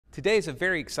Today is a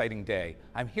very exciting day.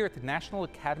 I'm here at the National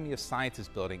Academy of Sciences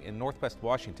building in Northwest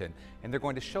Washington, and they're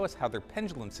going to show us how their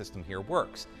pendulum system here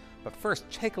works. But first,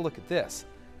 take a look at this.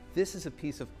 This is a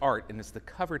piece of art, and it's the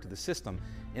cover to the system,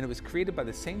 and it was created by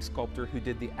the same sculptor who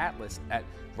did the Atlas at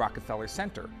Rockefeller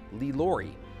Center, Lee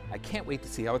Lawrie. I can't wait to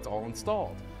see how it's all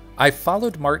installed. I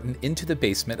followed Martin into the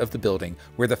basement of the building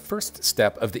where the first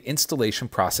step of the installation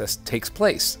process takes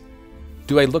place.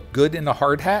 Do I look good in a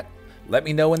hard hat? Let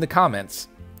me know in the comments.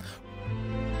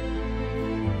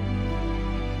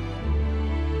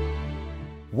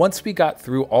 Once we got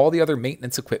through all the other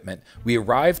maintenance equipment, we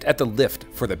arrived at the lift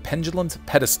for the pendulum's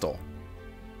pedestal.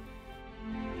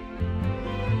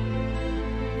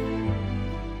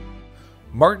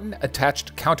 Martin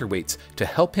attached counterweights to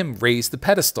help him raise the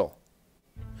pedestal.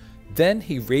 Then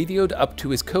he radioed up to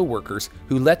his co-workers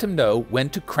who let him know when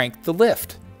to crank the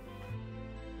lift.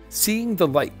 Seeing the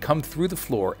light come through the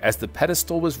floor as the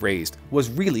pedestal was raised was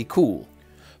really cool.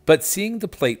 But seeing the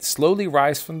plate slowly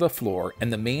rise from the floor in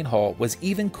the main hall was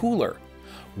even cooler.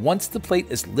 Once the plate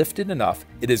is lifted enough,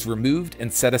 it is removed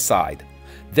and set aside.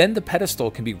 Then the pedestal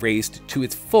can be raised to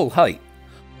its full height.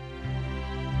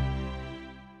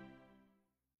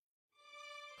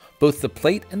 Both the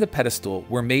plate and the pedestal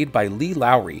were made by Lee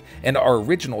Lawrie and are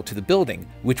original to the building,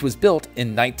 which was built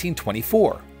in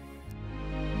 1924.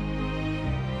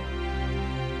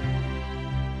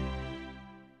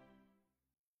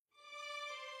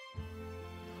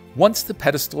 Once the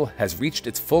pedestal has reached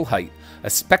its full height, a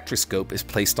spectroscope is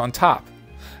placed on top.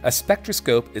 A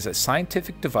spectroscope is a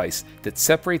scientific device that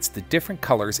separates the different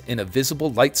colors in a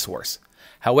visible light source.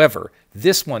 However,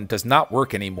 this one does not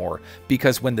work anymore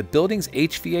because when the building's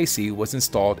HVAC was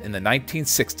installed in the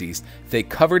 1960s, they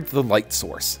covered the light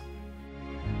source.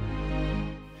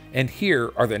 And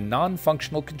here are the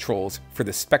non-functional controls for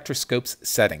the spectroscope's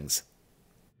settings.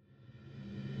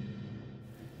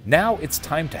 Now it's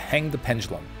time to hang the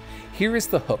pendulum. Here is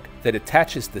the hook that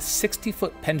attaches the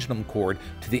 60-foot pendulum cord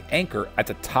to the anchor at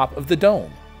the top of the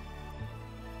dome.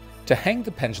 To hang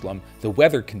the pendulum, the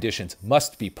weather conditions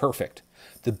must be perfect.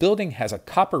 The building has a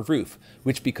copper roof,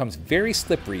 which becomes very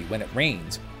slippery when it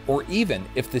rains, or even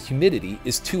if the humidity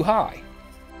is too high.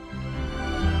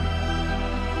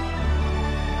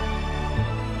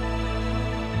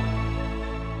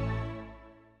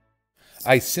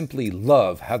 I simply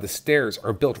love how the stairs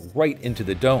are built right into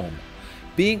the dome.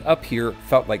 Being up here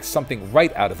felt like something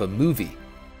right out of a movie.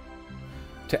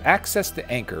 To access the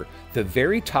anchor, the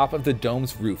very top of the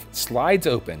dome's roof slides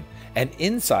open, and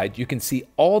inside you can see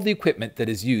all the equipment that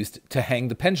is used to hang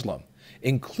the pendulum,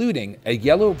 including a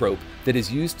yellow rope that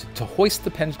is used to hoist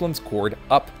the pendulum's cord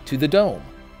up to the dome.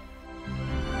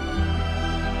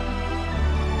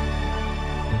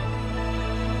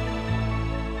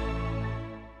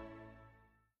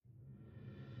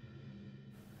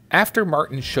 After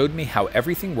Martin showed me how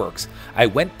everything works, I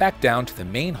went back down to the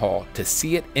main hall to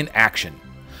see it in action.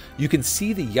 You can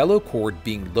see the yellow cord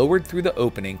being lowered through the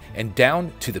opening and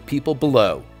down to the people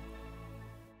below.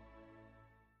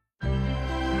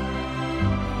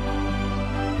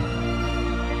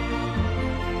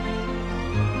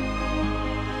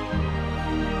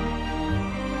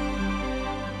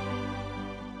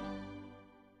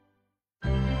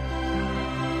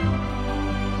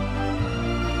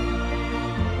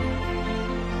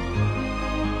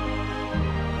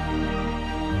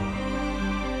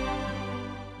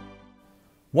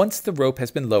 Once the rope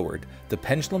has been lowered, the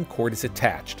pendulum cord is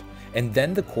attached, and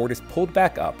then the cord is pulled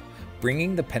back up,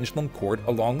 bringing the pendulum cord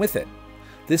along with it.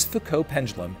 This Foucault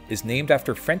pendulum is named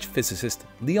after French physicist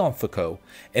Léon Foucault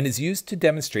and is used to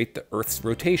demonstrate the Earth's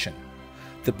rotation.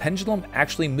 The pendulum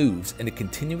actually moves in a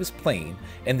continuous plane,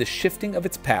 and the shifting of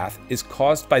its path is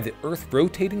caused by the Earth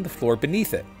rotating the floor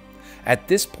beneath it. At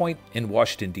this point in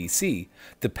Washington, D.C.,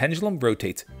 the pendulum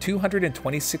rotates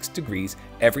 226 degrees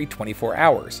every 24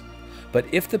 hours. But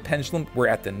if the pendulum were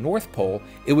at the North Pole,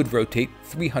 it would rotate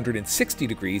 360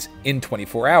 degrees in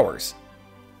 24 hours.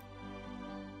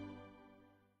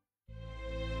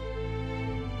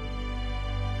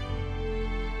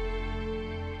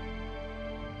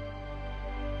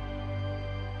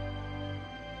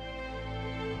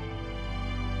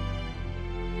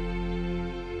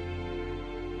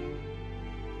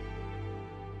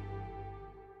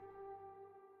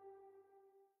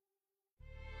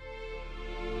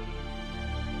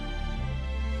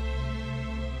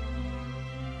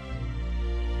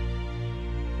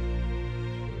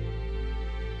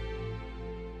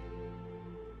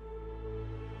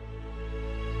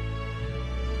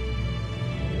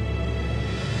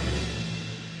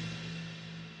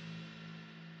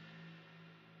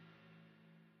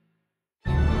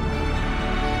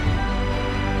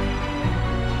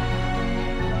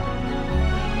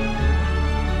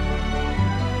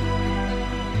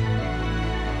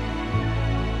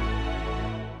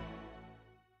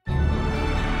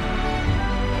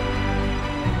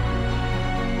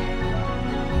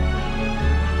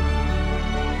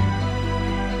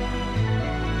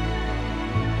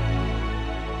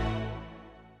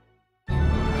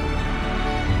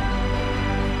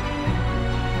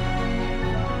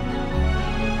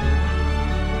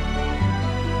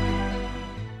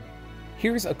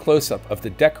 Here's a close-up of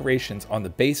the decorations on the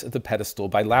base of the pedestal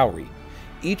by Lawrie.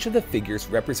 Each of the figures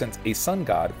represents a sun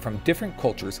god from different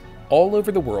cultures all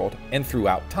over the world and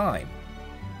throughout time.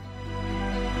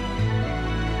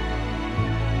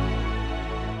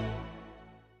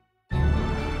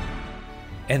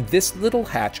 And this little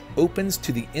hatch opens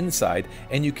to the inside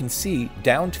and you can see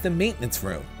down to the maintenance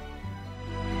room.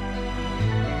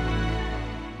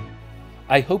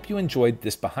 I hope you enjoyed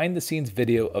this behind-the-scenes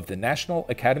video of the National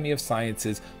Academy of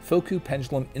Sciences Foucault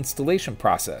Pendulum installation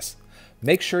process.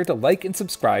 Make sure to like and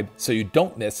subscribe so you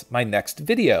don't miss my next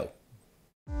video.